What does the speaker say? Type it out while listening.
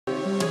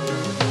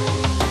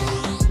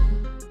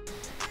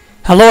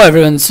Hello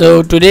everyone,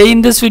 so today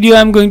in this video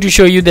I'm going to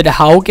show you that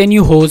how can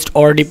you host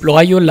or deploy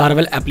your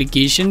Laravel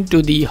application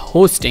to the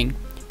hosting.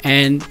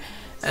 And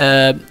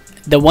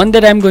the one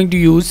that I'm going to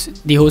use,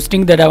 the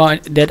hosting that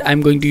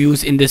I'm going to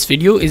use in this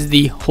video is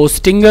the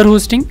Hostinger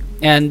hosting,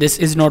 and this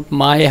is not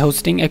my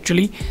hosting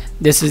actually.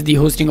 This is the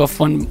hosting of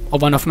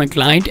one of my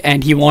client,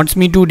 and he wants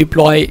me to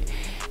deploy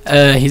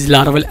his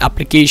Laravel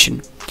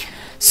application.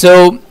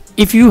 So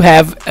if you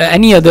have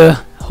any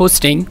other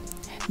hosting,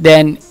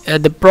 then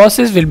the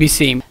process will be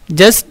same,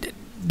 just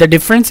the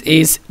difference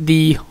is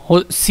the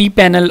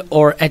cPanel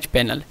or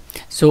hPanel.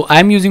 So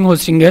I'm using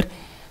Hostinger,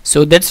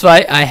 so that's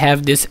why I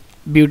have this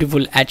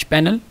beautiful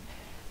hPanel.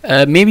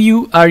 Maybe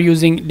you are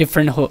using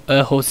different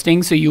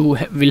hosting, so you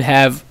will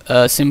have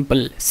a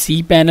simple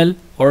cPanel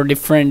or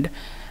different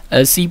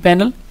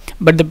cPanel,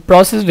 but the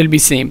process will be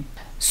same.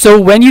 So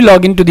when you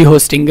log into the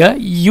Hostinger,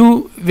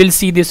 you will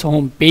see this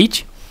home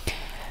page.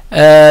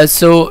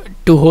 So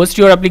to host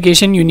your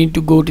application, you need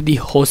to go to the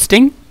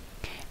hosting,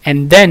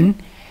 and then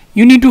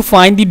you need to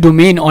find the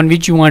domain on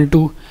which you want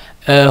to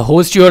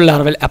host your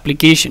Laravel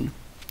application.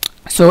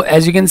 So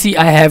as you can see,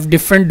 I have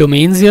different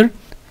domains here,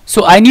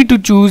 so I need to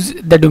choose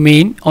the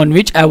domain on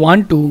which I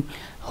want to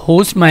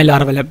host my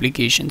Laravel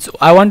application. So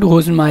I want to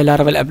host my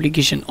Laravel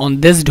application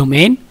on this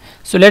domain,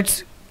 so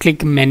let's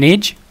click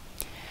manage,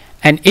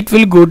 and it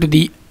will go to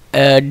the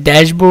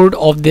dashboard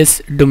of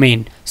this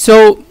domain.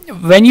 So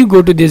when you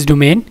go to this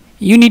domain,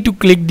 you need to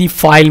click the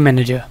file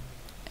manager,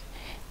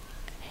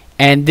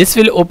 and this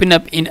will open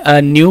up in a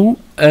new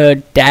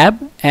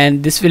tab,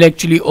 and this will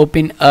actually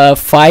open a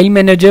file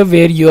manager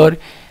where your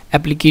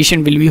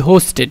application will be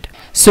hosted.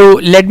 So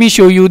let me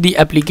show you the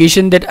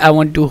application that I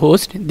want to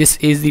host. This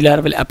is the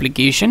Laravel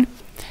application.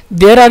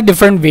 There are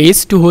different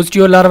ways to host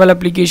your Laravel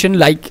application,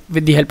 like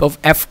with the help of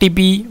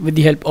FTP, with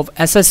the help of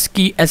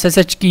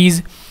SSH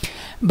keys,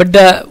 but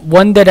the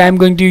one that I'm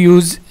going to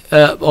use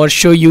or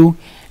show you,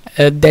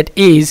 that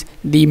is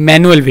the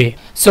manual way.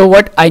 So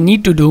what I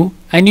need to do,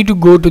 I need to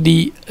go to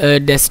the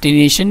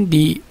destination,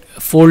 the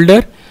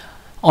folder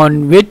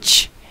on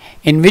which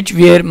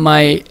where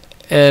my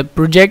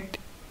project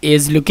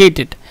is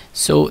located.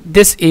 So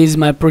this is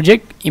my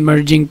project,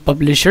 emerging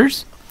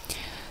publishers.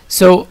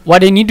 So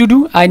what I need to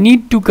do, I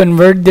need to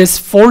convert this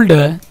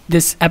folder,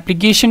 this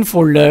application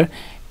folder,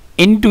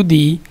 into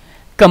the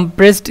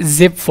compressed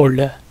zip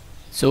folder.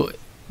 So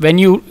when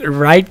you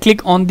right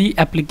click on the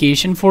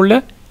application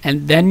folder,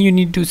 and then you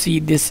need to see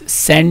this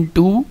send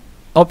to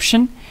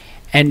option,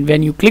 and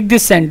when you click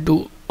this send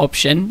to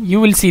option, you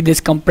will see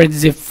this compressed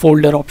zip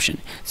folder option.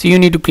 So you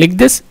need to click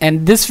this,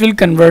 and this will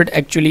convert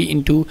actually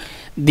into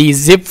the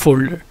zip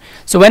folder.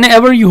 So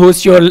whenever you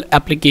host your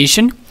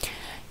application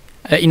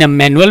in a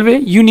manual way,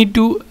 you need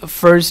to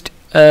first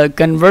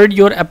convert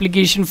your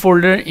application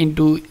folder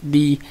into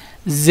the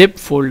zip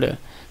folder.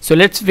 So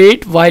let's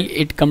wait while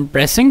it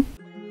compressing.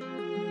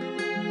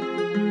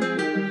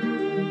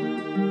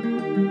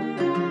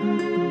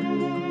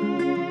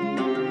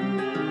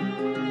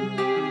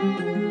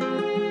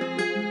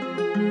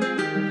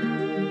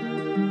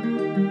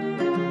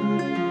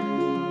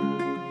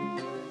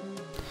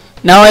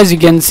 Now as you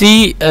can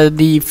see,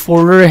 the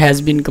folder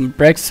has been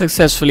compressed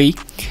successfully.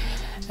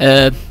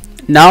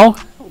 Now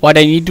what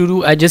I need to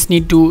do, I just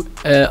need to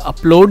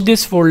upload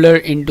this folder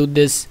into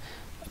this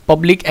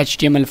public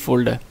HTML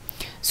folder.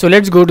 So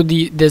let's go to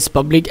this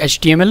public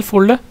HTML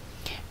folder,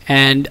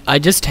 and I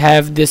just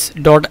have this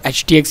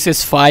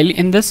 .htaccess file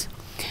in this.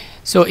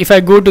 So if I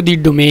go to the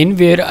domain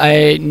where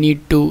I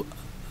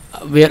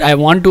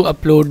want to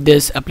upload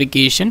this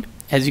application,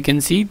 as you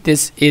can see,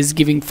 this is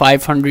giving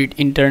 500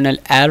 internal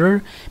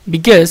error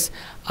because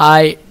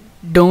I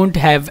don't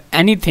have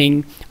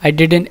anything, I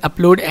didn't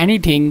upload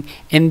anything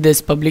in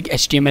this public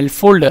HTML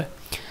folder.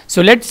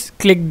 So let's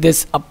click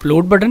this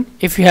upload button.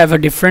 If you have a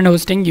different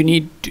hosting,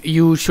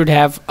 you should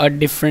have a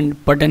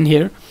different button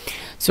here.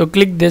 So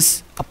click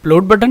this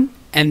upload button,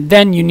 and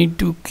then you need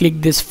to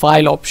click this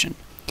file option.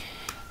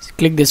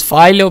 Click this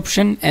file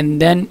option,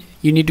 and then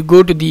you need to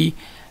go to the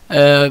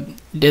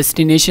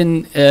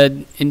destination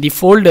in the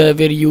folder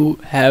where you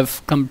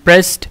have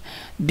compressed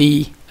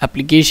the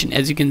application.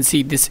 As you can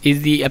see, this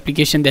is the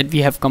application that we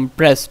have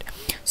compressed.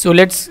 So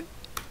let's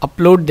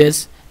upload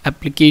this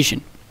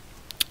application,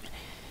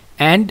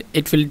 and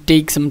it will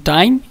take some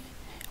time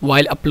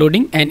while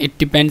uploading, and it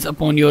depends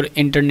upon your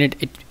internet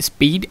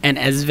speed, and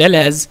as well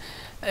as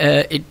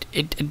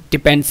it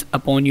depends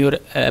upon your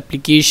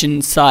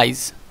application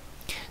size.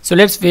 So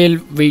let's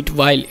wait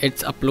while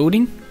it's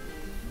uploading.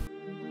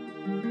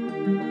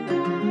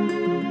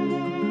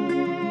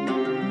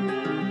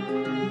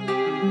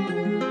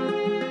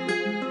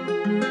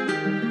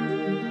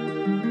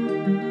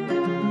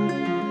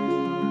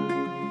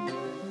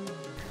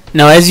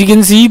 Now as you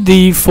can see,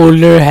 the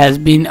folder has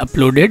been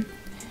uploaded.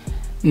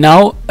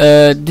 Now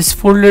this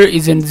folder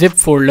is in zip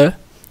folder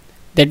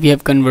that we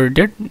have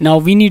converted. Now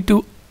we need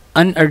to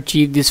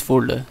unarchive this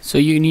folder. So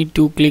you need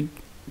to click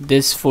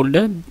this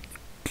folder,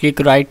 click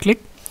right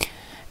click,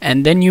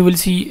 and then you will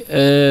see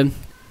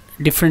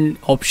different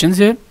options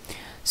here.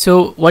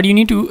 So what you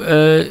need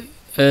to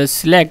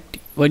select,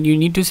 what you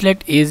need to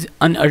select is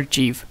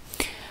Unarchive.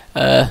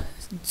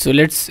 So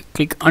let's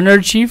click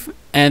Unarchive,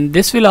 and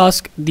this will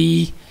ask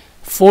the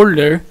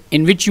folder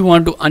in which you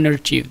want to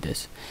unarchive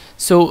this.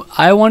 So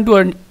I want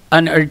to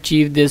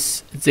unarchive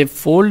this zip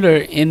folder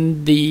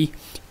in the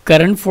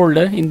current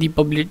folder, in the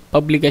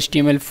public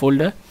HTML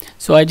folder.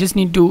 So I just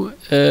need to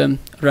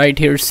write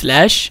here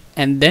slash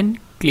and then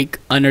click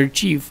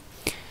unarchive,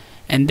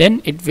 and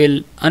then it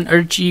will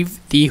unarchive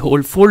the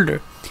whole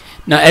folder.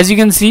 Now as you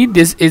can see,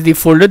 this is the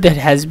folder that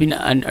has been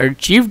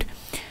unarchived,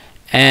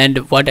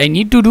 and what I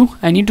need to do,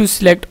 I need to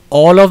select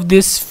all of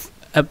this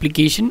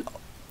application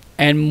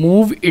and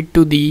move it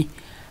to the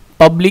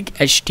public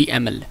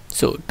HTML.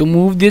 So to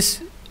move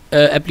this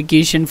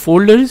application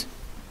folders,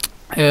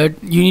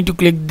 you need to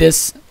click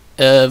this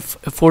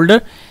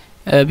folder,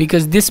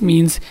 because this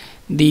means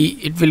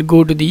it will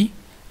go to the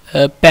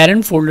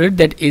parent folder,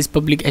 that is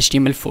public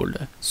HTML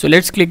folder. So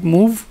let's click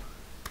move.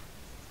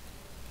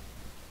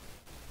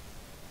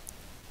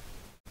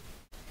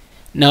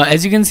 Now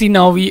as you can see,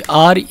 now we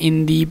are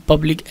in the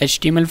public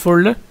HTML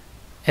folder.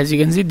 As you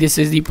can see, this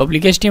is the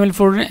public HTML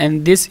folder,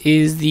 and this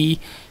is the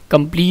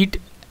complete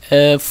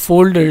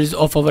folders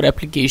of our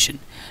application.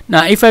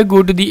 Now if I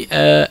go to the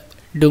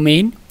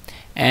domain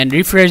and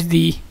refresh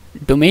the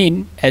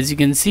domain, as you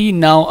can see,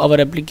 now our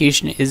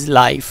application is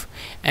live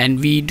and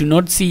we do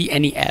not see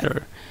any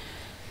error.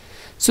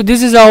 So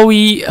this is how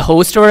we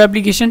host our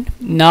application.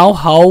 Now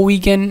how we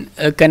can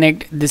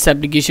connect this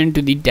application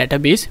to the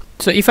database.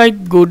 So if I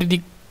go to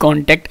the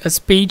contact us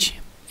page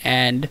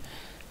and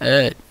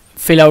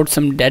fill out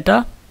some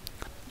data,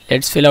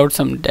 let's fill out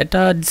some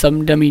data,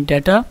 some dummy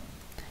data,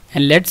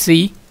 and let's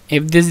see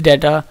if this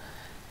data,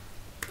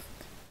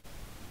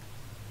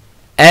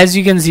 as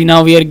you can see,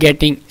 now we are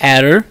getting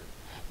error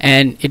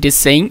and it is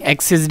saying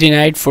access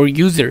denied for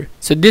user.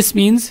 So this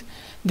means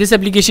this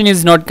application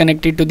is not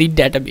connected to the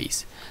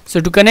database. So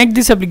to connect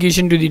this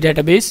application to the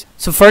database,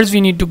 so first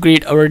we need to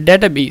create our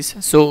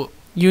database. So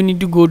you need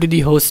to go to the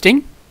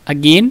hosting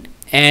again,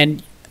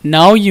 and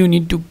now you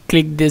need to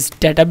click this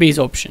database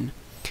option,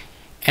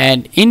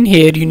 and in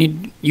here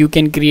you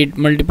can create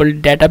multiple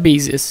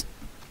databases.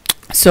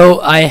 So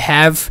I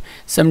have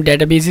some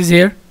databases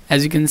here,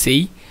 as you can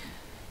see.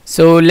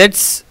 So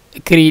let's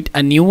create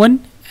a new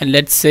one, and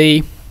let's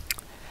say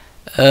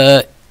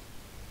EP,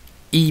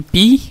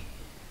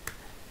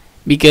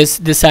 because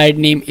the site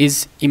name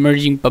is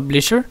emerging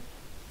publisher,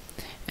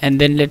 and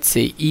then let's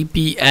say EP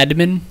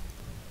admin,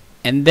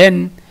 and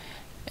then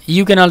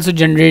you can also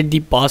generate the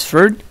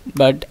password,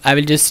 but I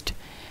will just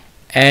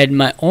add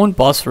my own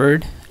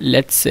password.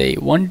 Let's say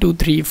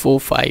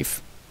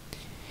 12345,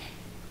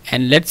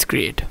 and let's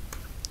create.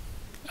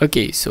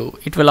 Okay, so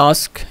it will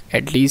ask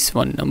at least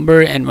one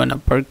number and one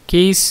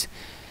uppercase.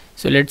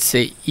 So let's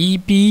say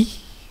EP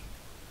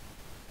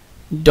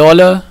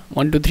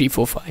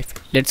 $12345.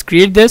 Let's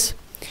create this.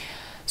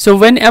 So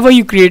whenever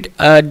you create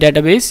a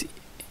database,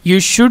 you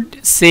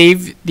should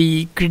save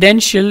the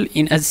credential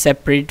in a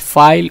separate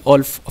file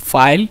or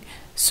file,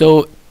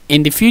 so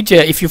in the future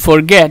if you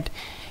forget,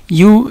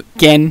 you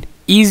can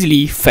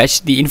easily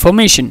fetch the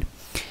information.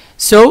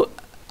 So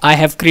I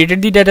have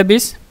created the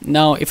database.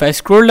 Now if I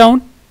scroll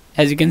down,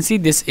 as you can see,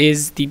 this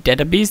is the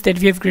database that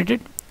we have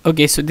created.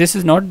 Okay, so this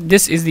is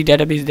the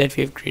database that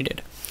we have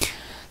created.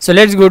 So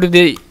let's go to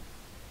the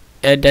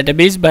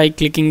database by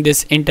clicking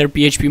this enter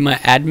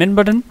phpMyAdmin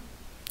button,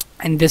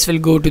 and this will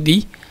go to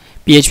the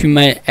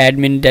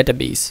phpMyAdmin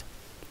database.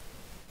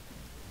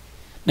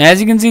 Now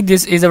as you can see,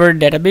 this is our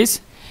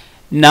database.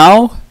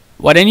 Now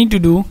what I need to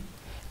do,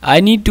 I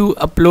need to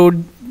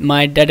upload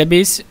my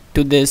database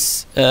to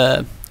this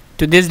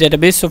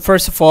database. So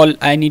first of all,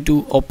 I need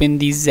to open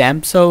the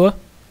XAMPP server,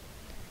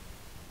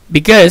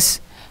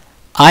 because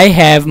I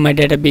have my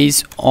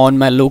database on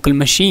my local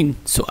machine.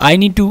 So I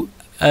need to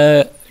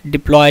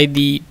deploy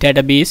the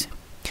database,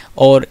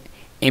 or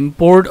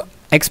export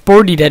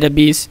the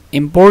database,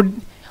 import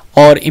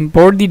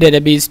the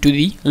database to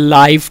the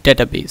live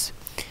database.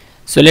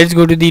 So let's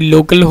go to the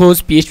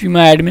localhost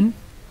phpMyAdmin,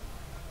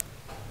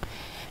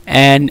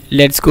 and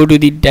let's go to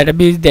the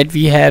database that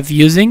we have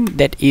using,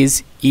 that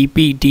is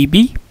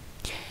EPDB,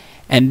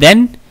 and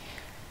then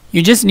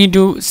you just need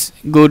to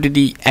go to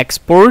the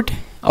export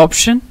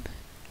option,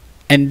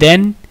 and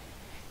then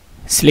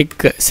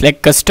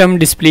select custom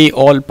display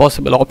all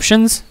possible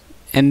options,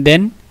 and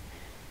then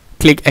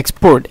click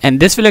export, and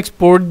this will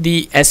export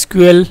the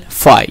SQL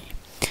file.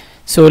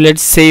 So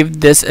let's save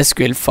this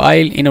SQL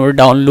file in our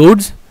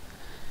downloads.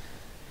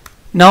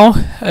 Now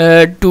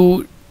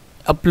to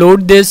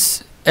upload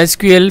this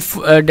SQL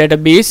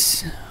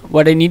database,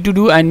 what I need to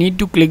do, I need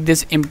to click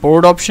this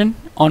import option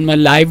on my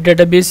live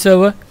database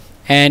server,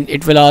 and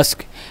it will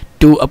ask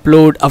to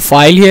upload a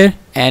file here,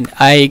 and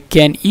I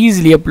can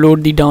easily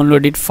upload the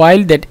downloaded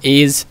file, that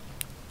is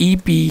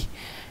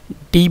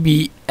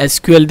EPDB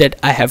SQL that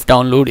I have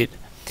downloaded.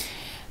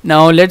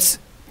 Now let's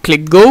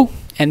click go,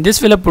 and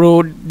this will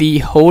upload the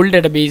whole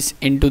database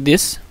into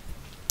this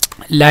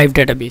live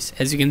database,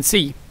 as you can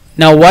see.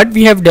 Now what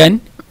we have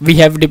done, we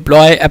have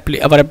deployed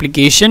our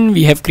application,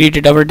 we have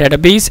created our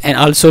database, and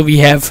also we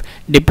have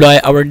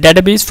deployed our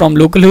database from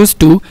localhost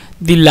to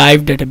the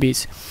live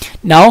database.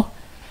 Now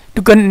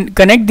to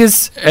connect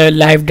this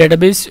live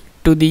database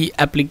to the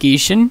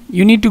application,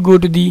 you need to go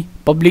to the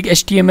public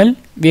HTML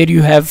where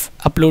you have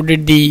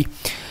uploaded the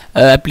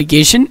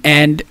application,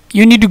 and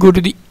you need to go to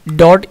the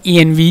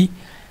 .env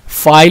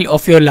file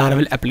of your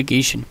Laravel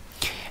application,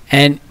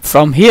 and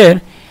from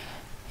here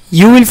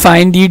you will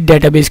find the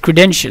database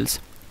credentials,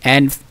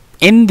 and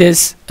in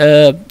this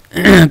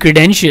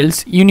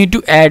credentials you need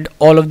to add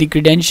all of the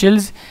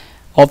credentials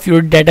of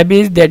your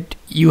database that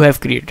you have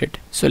created.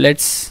 So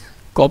let's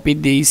copy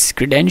these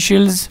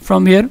credentials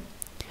from here.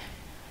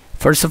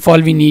 First of all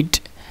we need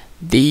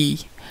the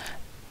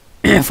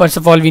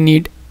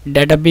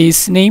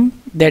database name,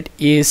 that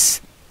is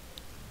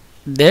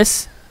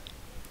this,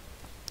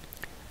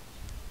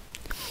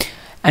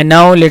 and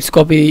now let's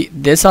copy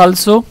this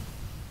also.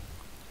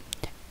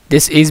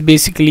 This is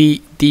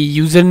basically the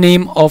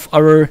username of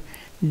our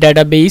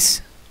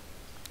database,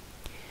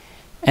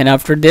 and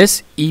after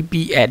this ep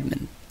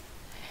admin,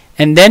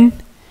 and then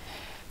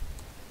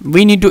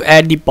we need to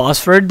add the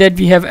password that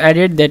we have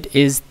added, that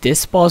is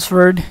this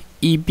password,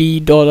 ep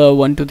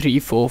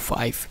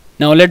 $12345.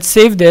 Now let's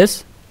save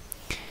this.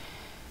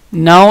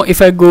 Now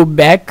if I go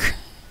back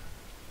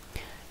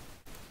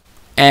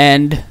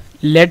and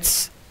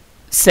let's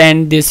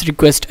send this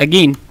request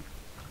again,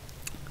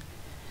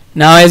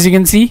 now as you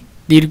can see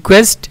the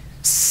request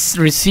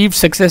received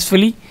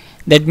successfully.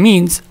 That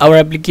means our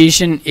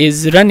application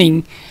is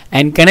running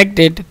and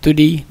connected to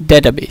the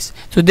database.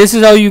 So this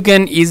is how you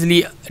can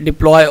easily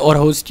deploy or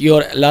host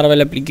your Laravel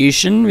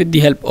application with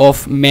the help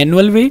of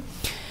manual way.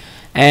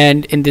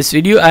 And in this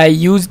video I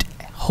used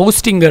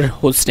Hostinger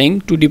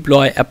hosting to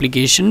deploy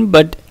application,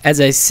 but as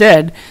I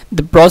said,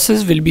 the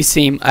process will be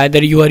same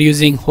either you are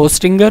using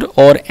Hostinger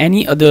or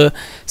any other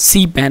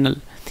cPanel.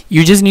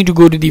 You just need to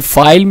go to the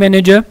file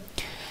manager,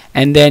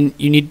 and then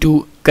you need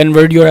to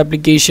convert your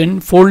application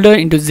folder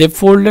into zip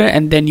folder,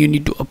 and then you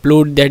need to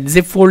upload that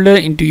zip folder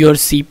into your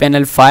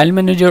cPanel file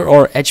manager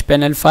or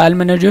hpanel file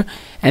manager,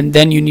 and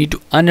then you need to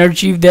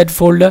unarchive that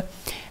folder,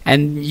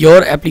 and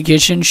your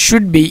application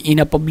should be in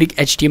a public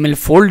HTML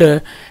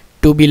folder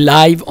to be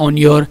live on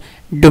your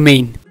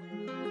domain.